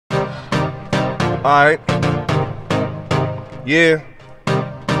Alright. Yeah.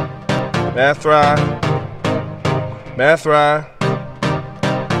 Math ride. Math ride.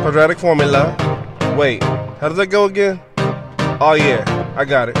 Quadratic formula. Wait, how does that go again? Oh yeah, I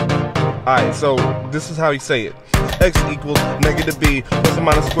got it. Alright, so this is how you say it. X equals negative b plus or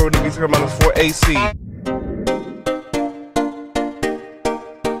minus square root of b squared minus 4ac.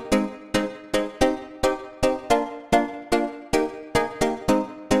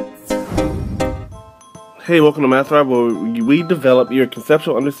 Hey, welcome to Math Ride, where we develop your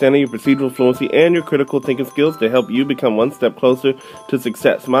conceptual understanding, your procedural fluency, and your critical thinking skills to help you become one step closer to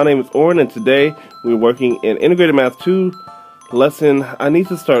success. My name is Oren, and today we're working in Integrated Math 2 lesson. I need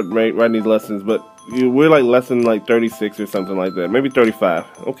to start writing these lessons, but we're like lesson like 36 or something like that. Maybe 35.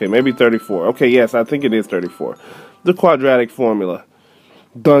 Okay, maybe 34. Okay, yes, I think it is 34. The quadratic formula.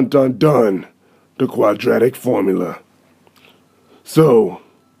 Dun dun dun. The quadratic formula. So,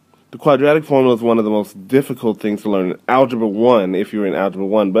 the quadratic formula is one of the most difficult things to learn in Algebra 1 if you're in Algebra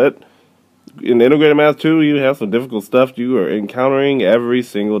 1, but in Integrated Math 2 you have some difficult stuff you are encountering every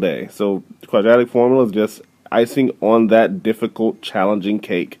single day. So the quadratic formula is just icing on that difficult, challenging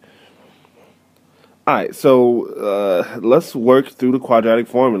cake. Alright, so let's work through the quadratic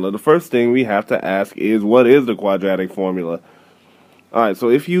formula. The first thing we have to ask is, what is the quadratic formula? Alright, so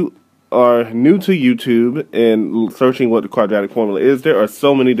if you are new to YouTube and searching what the quadratic formula is, there are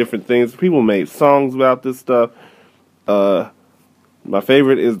so many different things. People made songs about this stuff. My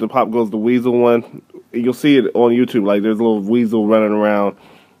favorite is the Pop Goes the Weasel one. You'll see it on YouTube, like there's a little weasel running around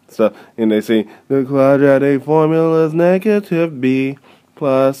stuff, and they say the quadratic formula is negative b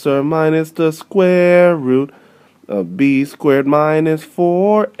plus or minus the square root of b squared minus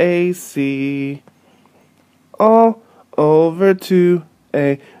 4ac all over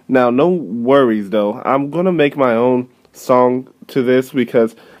 2a. Now, no worries though. I'm going to make my own song to this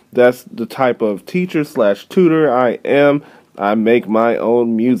because that's the type of teacher slash tutor I am. I make my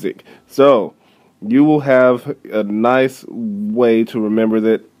own music. So, you will have a nice way to remember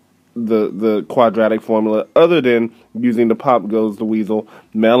that the quadratic formula other than using the Pop Goes the Weasel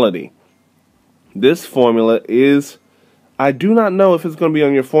melody. This formula is, I do not know if it's going to be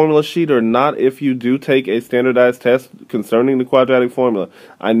on your formula sheet or not if you do take a standardized test concerning the quadratic formula.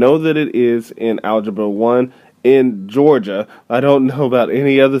 I know that it is in Algebra 1 in Georgia. I don't know about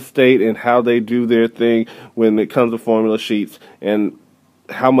any other state and how they do their thing when it comes to formula sheets and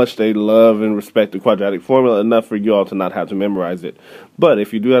how much they love and respect the quadratic formula enough for you all to not have to memorize it. But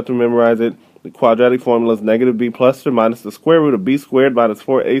if you do have to memorize it, the quadratic formula is negative b plus or minus the square root of b squared minus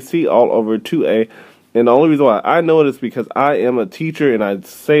 4ac all over 2a. And the only reason why I know it is because I am a teacher and I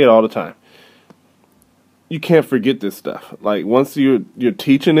say it all the time. You can't forget this stuff. Like once you're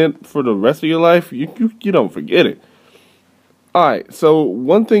teaching it for the rest of your life, you don't forget it. Alright, so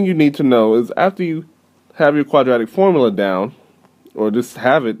one thing you need to know is after you have your quadratic formula down, or just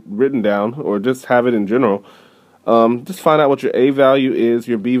have it written down, or just have it in general, just find out what your a value is,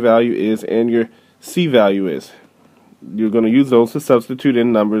 your b value is, and your c value is. You're going to use those to substitute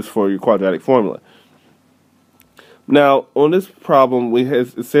in numbers for your quadratic formula. Now, on this problem,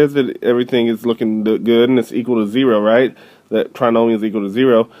 it says that everything is looking good and it's equal to 0, right? That trinomial is equal to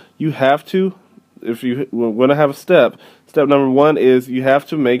 0. You have to, we're going to have a step. Step number 1 is you have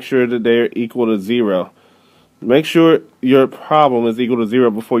to make sure that they're equal to 0. Make sure your problem is equal to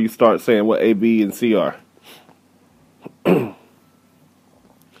 0 before you start saying what a, b, and c are.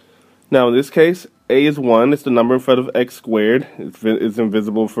 Now, in this case, a is 1. It's the number in front of x squared. It's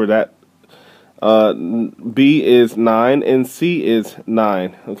invisible for that. B is 9 and C is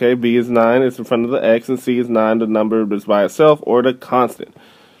 9. Okay, B is 9, it's in front of the X, and C is 9, the number that's by itself, or the constant.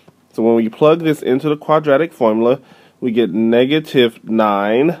 So when we plug this into the quadratic formula, we get negative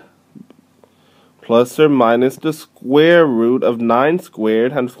 9 plus or minus the square root of 9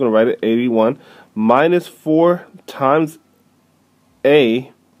 squared, I'm just going to write it 81, minus 4 times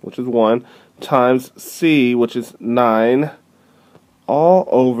A, which is 1, times C, which is 9, all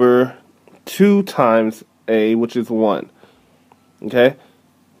over 2 times a, which is 1. Okay?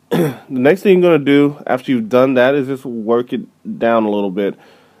 The next thing you're going to do after you've done that is just work it down a little bit.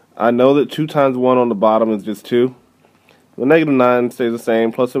 I know that 2 times 1 on the bottom is just 2. The negative 9 stays the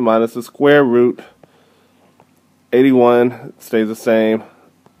same, plus or minus the square root. 81 stays the same.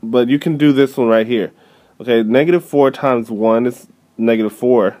 But you can do this one right here. Okay, negative 4 times 1 is negative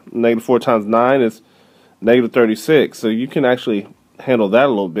 4. Negative 4 times 9 is negative 36. So you can actually handle that a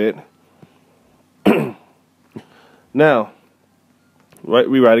little bit. Now,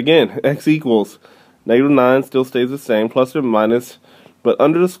 rewrite again. X equals negative 9 still stays the same, plus or minus, but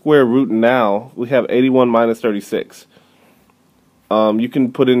under the square root now, we have 81 minus 36. You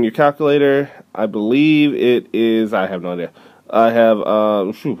can put in your calculator. I believe it is, I have no idea. I have,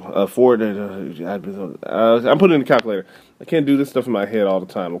 I'm putting in the calculator. I can't do this stuff in my head all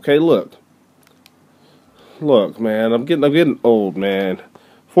the time. Okay, look, man, I'm getting old, man.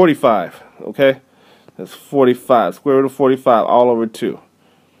 45. Okay, that's 45. Square root of 45 all over 2.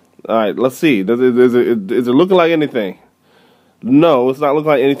 All right, let's see. Is it looking like anything? No, it's not looking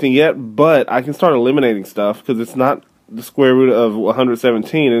like anything yet. But I can start eliminating stuff because it's not the square root of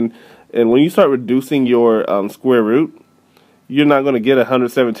 117. And when you start reducing your square root, you're not going to get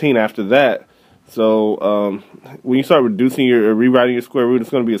 117 after that. So when you start reducing or rewriting your square root,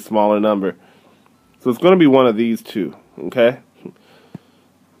 it's going to be a smaller number. So it's going to be one of these two, okay?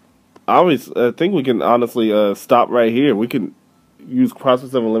 I think we can honestly stop right here. We can use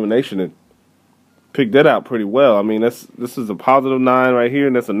process of elimination and pick that out pretty well. I mean, this is a positive 9 right here,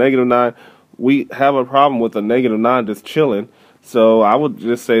 and that's a negative 9. We have a problem with a negative 9 just chilling. So I would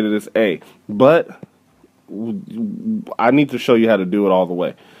just say that it's A. But I need to show you how to do it all the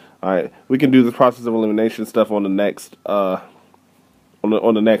way. All right, we can do the process of elimination stuff on the next on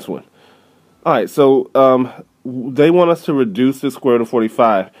the next one. All right, so they want us to reduce the square root of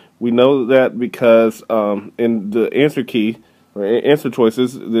 45. We know that because in the answer key or answer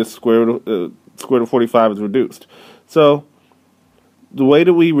choices, this square root of 45 is reduced. So the way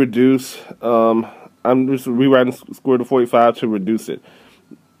that we reduce, I'm just rewriting square root of 45 to reduce it.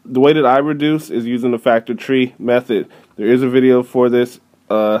 The way that I reduce is using the factor tree method. There is a video for this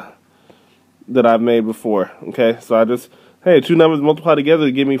that I've made before. Okay, so I just, hey, two numbers multiplied together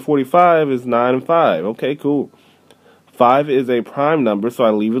to give me 45 is 9 and 5. Okay, cool. 5 is a prime number, so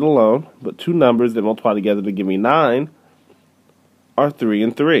I leave it alone. But two numbers that multiply together to give me 9 are 3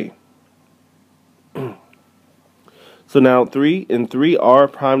 and 3. So now 3 and 3 are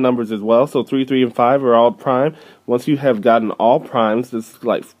prime numbers as well. So 3, 3, and 5 are all prime. Once you have gotten all primes, this is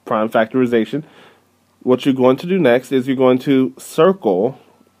like prime factorization, what you're going to do next is you're going to circle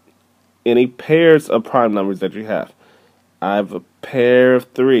any pairs of prime numbers that you have. I have a pair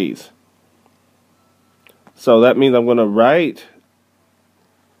of 3s. So that means I'm going to write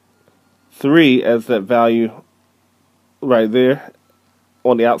 3 as that value right there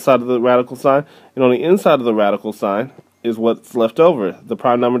on the outside of the radical sign. And on the inside of the radical sign is what's left over. The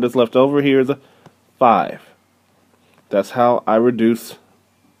prime number that's left over here is a 5. That's how I reduce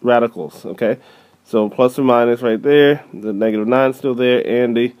radicals, okay? So plus or minus right there, the negative 9 is still there,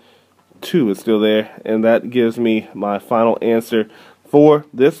 and the 2 is still there, and that gives me my final answer for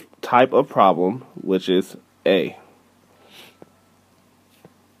this type of problem, which is A.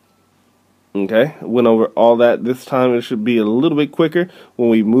 Okay, went over all that. This time it should be a little bit quicker when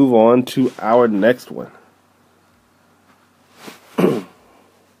we move on to our next one.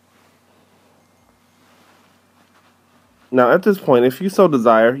 Now at this point, if you so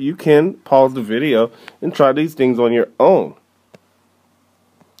desire, you can pause the video and try these things on your own.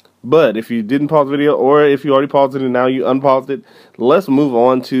 But if you didn't pause the video, or if you already paused it and now you unpaused it, let's move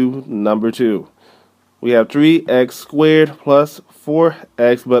on to number 2. We have 3x squared plus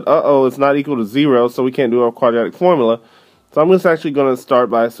 4x, but it's not equal to 0, so we can't do our quadratic formula. So I'm just actually going to start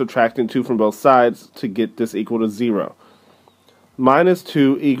by subtracting 2 from both sides to get this equal to 0. Minus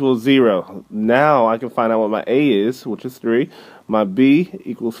 2 equals 0. Now I can find out what my A is, which is 3. My B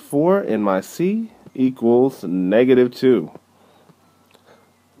equals 4, and my C equals negative 2.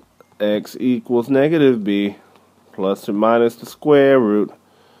 X equals negative B plus or minus the square root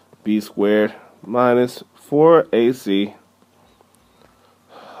B squared minus 4AC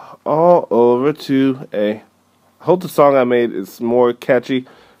all over 2A. I hope the song I made is more catchy.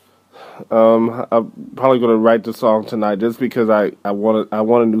 I'm probably going to write the song tonight just because I want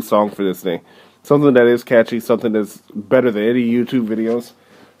a new song for this thing. Something that is catchy, something that's better than any YouTube videos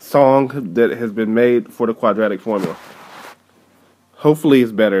song that has been made for the quadratic formula. Hopefully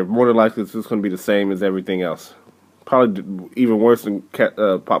it's better. More than likely it's just going to be the same as everything else. Probably even worse than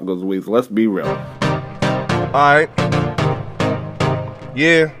Pop Goes the Weasel. Let's be real. Alright.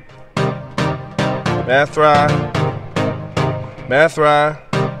 Yeah. Math ride. Math ride.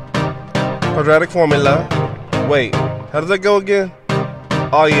 Quadratic formula. Wait, how does that go again?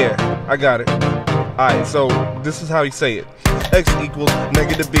 Oh yeah, I got it. Alright, so this is how you say it. X equals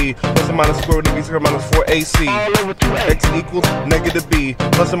negative B plus or minus square root of B squared minus 4AC. X equals negative B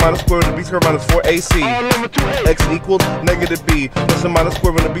plus or minus square root of B squared minus 4AC. X equals negative B plus or minus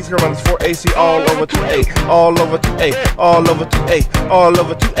square root of B squared minus 4AC all over 2A. All over 2A. All over 2A. All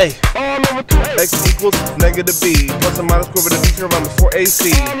over 2A. X equals negative b plus or minus square root of b squared minus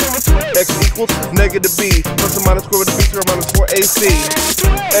 4ac. X equals negative b plus or minus square root of b squared minus 4ac.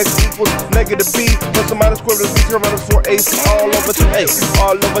 X equals negative b plus or minus square root of b squared minus 4ac all over 2a,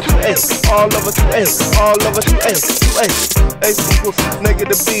 all over 2a, all over 2a, all over 2a, 2a. X equals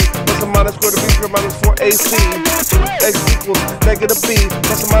negative b plus or minus square root of b squared minus 4ac. X equals negative b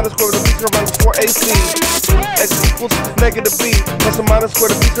plus or minus square root of b squared minus 4ac. X equals negative b plus or minus square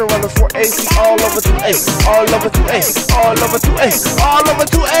root of b squared minus 4ac all over 2a, all over 2a, all over 2a, all over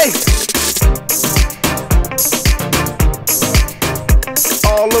 2a.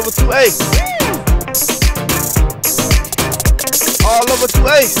 All over 2a. All over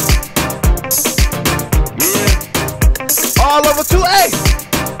 2a. Yeah. All over 2a.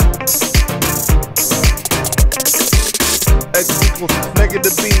 X equals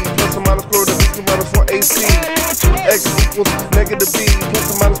negative b plus or minus square root of b squared minus 4ac. X equals negative b plus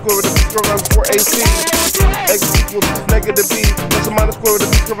or minus square root of b squared minus 4ac. X equals negative b plus or minus square root of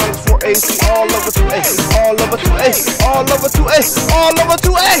b squared minus 4ac all over 2a, all over 2a, all over 2a, all over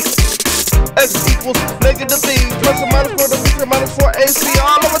 2a. X equals negative b plus or minus square root of b squared minus 4ac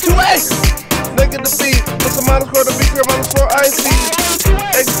all over 2a. Negative b plus or minus square root of b squared minus 4ac.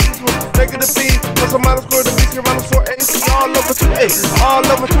 X equals negative b plus or minus square root of b squared minus 4ac all over 2a, all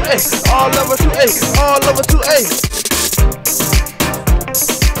over 2a, all over 2a, all over 2a.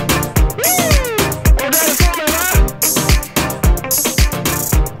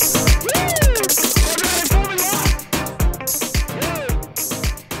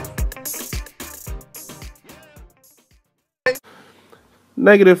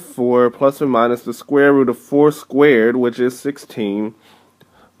 Negative 4 plus or minus the square root of 4 squared, which is 16,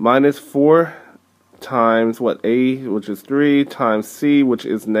 minus 4 times what? A, which is 3, times C, which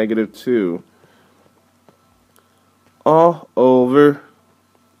is negative 2. All over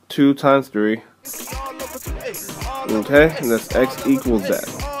 2 times 3. Okay, and that's x equals that.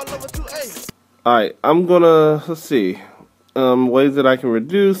 Alright, I'm gonna, let's see, ways that I can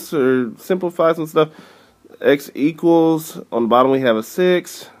reduce or simplify some stuff. X equals, on the bottom we have a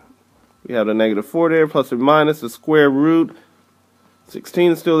 6, we have the negative 4 there, plus or minus the square root,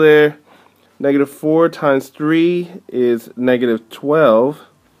 16 is still there, negative 4 times 3 is negative 12,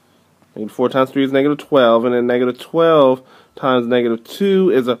 negative 4 times 3 is negative 12, and then negative 12 times negative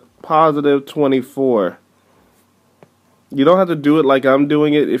 2 is a positive 24. You don't have to do it like I'm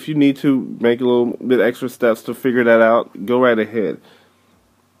doing it. If you need to make a little bit extra steps to figure that out, go right ahead.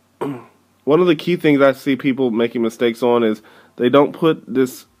 One of the key things I see people making mistakes on is they don't put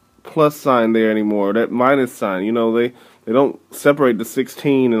this plus sign there anymore, that minus sign. You know, they don't separate the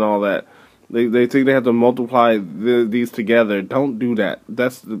 16 and all that. They think they have to multiply these together. Don't do that.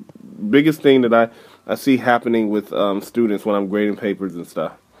 That's the biggest thing that I see happening with students when I'm grading papers and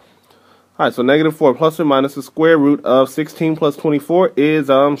stuff. Alright, so negative 4 plus or minus the square root of 16 plus 24 is,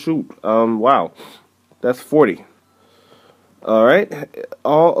 wow, that's 40. Alright,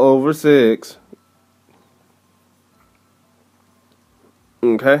 all over 6.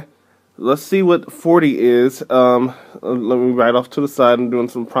 Okay, let's see what 40 is. Let me write off to the side. I'm doing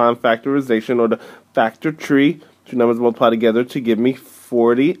some prime factorization, or the factor tree. Two numbers multiply together to give me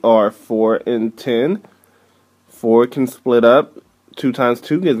 40, or 4 and 10. 4 can split up. 2 times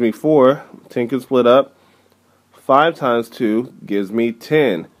 2 gives me 4. 10 can split up. 5 times 2 gives me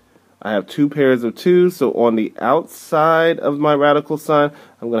 10. I have 2 pairs of 2s, so on the outside of my radical sign,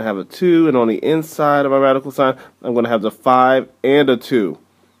 I'm going to have a 2, and on the inside of my radical sign, I'm going to have the 5 and a 2.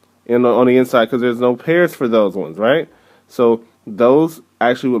 And on the inside, because there's no pairs for those ones, right? So those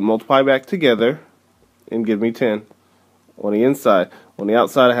actually would multiply back together and give me 10 on the inside. On the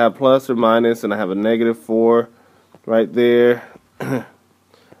outside, I have plus or minus, and I have a negative 4 right there.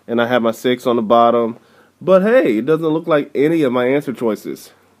 And I have my 6 on the bottom. But hey, it doesn't look like any of my answer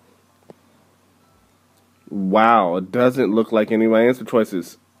choices. Wow, it doesn't look like any of my answer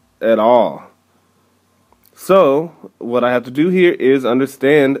choices at all. So, what I have to do here is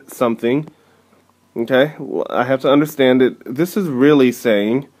understand something. Okay, well, I have to understand that this is really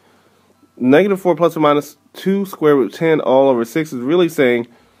saying negative 4 plus or minus 2 square root 10 all over 6 is really saying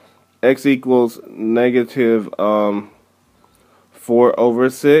x equals negative 4 over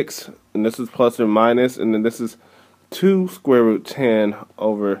 6. And this is plus or minus, and then this is 2 square root 10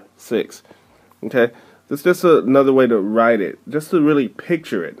 over 6. Okay? It's just another way to write it, just to really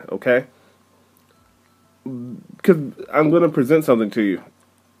picture it, okay? Because I'm going to present something to you.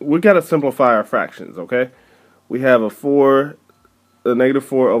 We've got to simplify our fractions, okay? We have a negative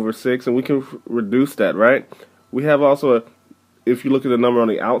 4 over 6, and we can reduce that, right? We have also, if you look at the number on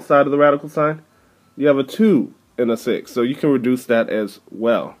the outside of the radical sign, you have a 2 and a 6, so you can reduce that as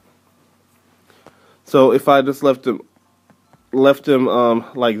well. So if I just left them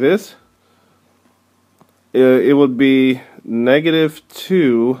like this, it would be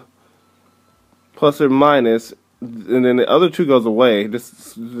 -2 plus or minus, and then the other 2 goes away.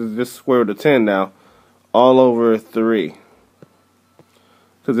 This square root of 10 now, all over 3.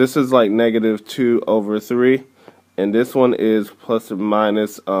 Because this is like -2 over 3, and this one is plus or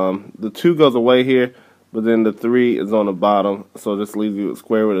minus. The 2 goes away here, but then the 3 is on the bottom, so this leaves you with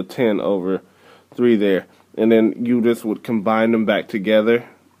square root of 10 over 3 there. And then you just would combine them back together.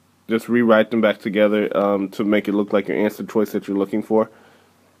 Just rewrite them back together to make it look like your answer choice that you're looking for.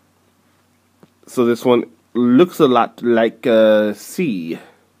 So this one looks a lot like C.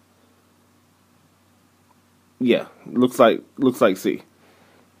 Yeah, looks like C.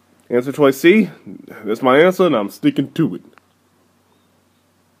 Answer choice C. That's my answer, and I'm sticking to it.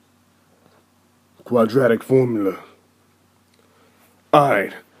 Quadratic formula.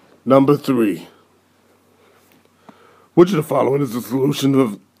 Alright, number 3. Which of the following is the solution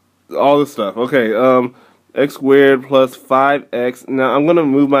of all this stuff? Okay, x squared plus 5x. Now I'm going to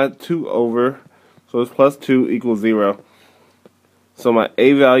move my 2 over, so it's plus 2 equals 0. So my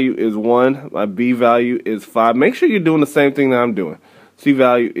a value is 1, my b value is 5. Make sure you're doing the same thing that I'm doing. C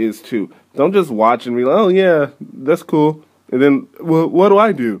value is 2. Don't just watch and be like, oh yeah, that's cool. And then, well, what do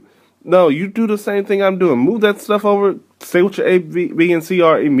I do? No, you do the same thing I'm doing. Move that stuff over, say what your A, B, and C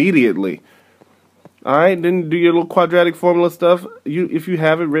are immediately. Alright, then do your little quadratic formula stuff. If you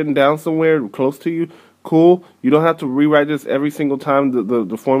have it written down somewhere close to you, cool. You don't have to rewrite this every single time,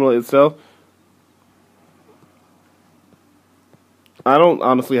 the formula itself. I don't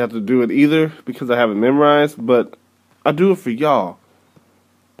honestly have to do it either because I have it memorized, but I do it for y'all.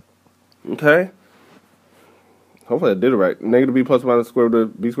 Okay? Hopefully I did it right. -b plus minus square root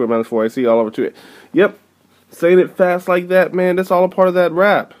of b squared minus 4ac all over 2a. Yep. Saying it fast like that, man, that's all a part of that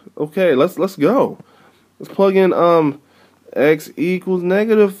rap. Okay, let's go. Let's plug in x equals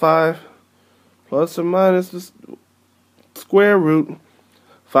 -5 plus or minus the square root.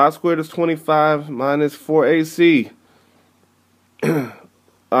 5 squared is 25 minus 4ac.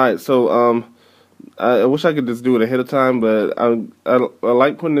 Alright, so I wish I could just do it ahead of time, but I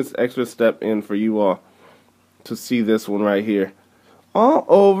like putting this extra step in for you all to see this one right here. All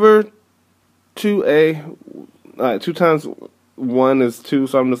over 2a. Alright, 2 times 1 is 2,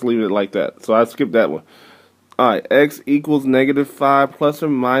 so I'm just leaving it like that. So I skipped that one. Alright, x equals -5 plus or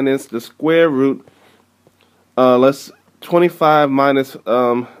minus the square root. Let's 25 minus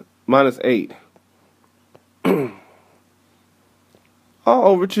 8. All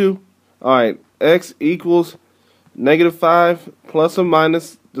over 2. Alright, x equals -5 plus or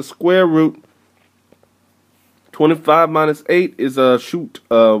minus the square root. 25 minus 8 is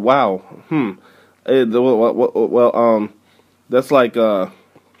wow. Well, that's like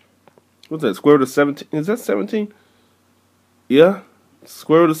what's that? Square root of 17? Is that 17? Yeah,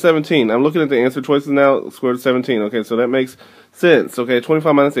 square root of 17. I'm looking at the answer choices now. Square root of 17. Okay, so that makes sense. Okay,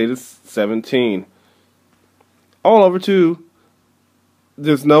 25 minus 8 is 17. All over 2.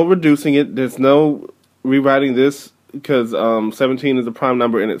 There's no reducing it. There's no rewriting this because 17 is a prime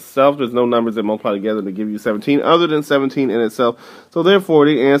number in itself. There's no numbers that multiply together to give you 17 other than 17 in itself. So therefore,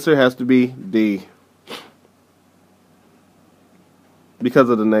 the answer has to be D. Because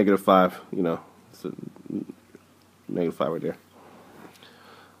of the -5, you know. It's a -5 right there.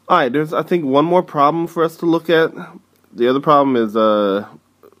 Alright, there's, I think, one more problem for us to look at. The other problem is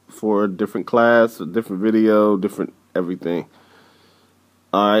for a different class, a different video, different everything.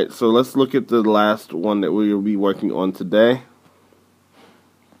 Alright, so let's look at the last one that we will be working on today.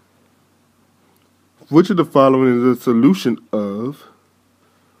 Which of the following is the solution of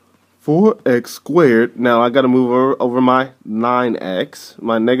 4x squared? Now I got to move over my 9x,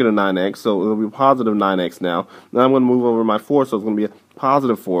 my -9x, so it'll be positive 9x now. Now I'm going to move over my 4, so it's going to be a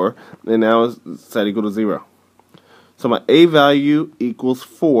positive 4, and now it's set equal to 0. So my a value equals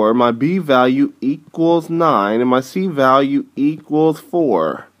 4, my b value equals 9, and my c value equals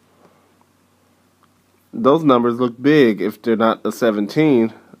 4. Those numbers look big if they're not a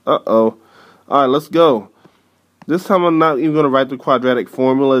 17. Uh-oh. Alright, let's go. This time I'm not even going to write the quadratic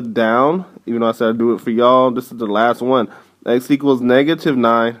formula down, even though I said I'd do it for y'all. This is the last one. X equals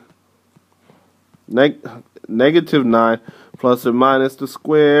 -9. -9 plus or minus the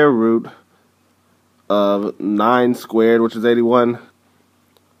square root of 9 squared, which is 81,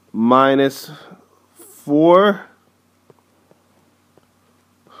 minus 4,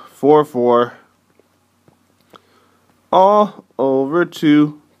 all over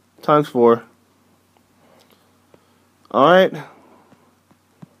 2 times 4. Alright.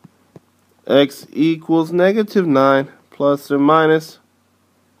 X equals -9 plus or minus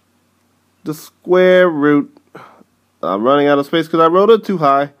the square root. I'm running out of space because I wrote it too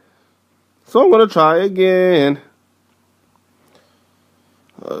high. So I'm going to try again.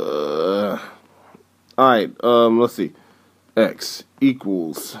 Alright, let's see. X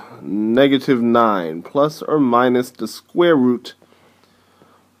equals -9 plus or minus the square root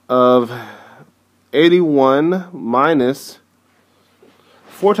of 81 minus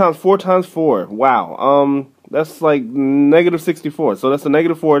 4 times 4 times 4. Wow. That's like -64. So that's a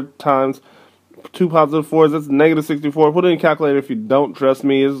 -4 times 2 positive 4s. That's -64. Put it in a calculator if you don't trust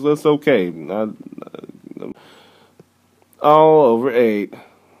me. It's okay. All over 8.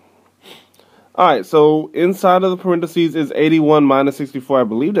 Alright, so inside of the parentheses is 81 minus 64. I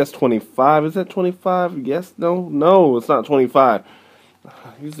believe that's 25. Is that 25? Yes? No? No, it's not 25.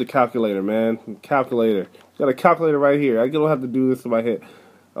 Use the calculator, man. Calculator. Got a calculator right here. I don't have to do this in my head.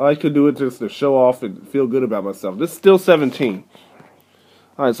 I like to do it just to show off and feel good about myself. This is still 17.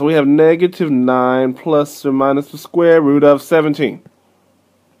 Alright, so we have -9 plus or minus the square root of 17.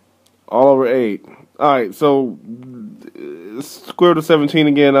 All over 8. Alright, so square root of 17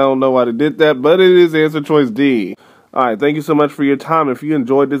 again. I don't know why they did that, but it is answer choice D. Alright, thank you so much for your time. If you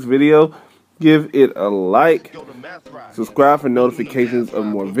enjoyed this video, give it a like. Subscribe for notifications of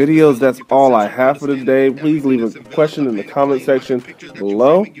more videos. That's all I have for today. Please leave a question in the comment section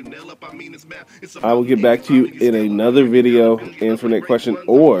below. I will get back to you in another video answering that question,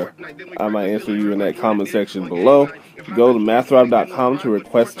 or I might answer you in that comment section below. Go to maththrive.com to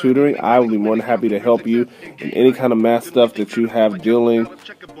request tutoring. I will be more than happy to help you in any kind of math stuff that you have dealing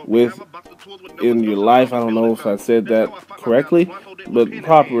with in your life. I don't know if I said that correctly, but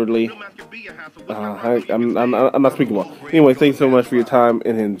properly. I'm not speaking well. Anyway, thanks so much for your time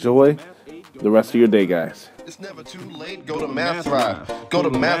and enjoy the rest of your day, guys. It's never too late. Go to Math Thrive. Go to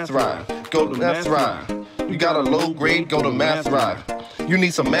Math Thrive. Go to Math Thrive. You got a low grade? Go to Math Thrive. You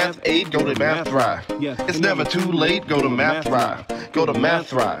need some math aid? Go to Math Thrive. It's never too late. Go to Math Thrive. Go to Math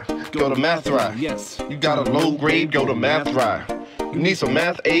Thrive. Go to Math Thrive. You got a low grade? Go to Math Thrive. You need some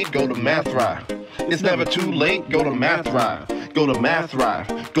math aid? Go to Math Thrive. It's never too late. Go to Math Thrive. Go to Math Thrive.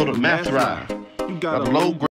 Go to Math Thrive. You got a low grade.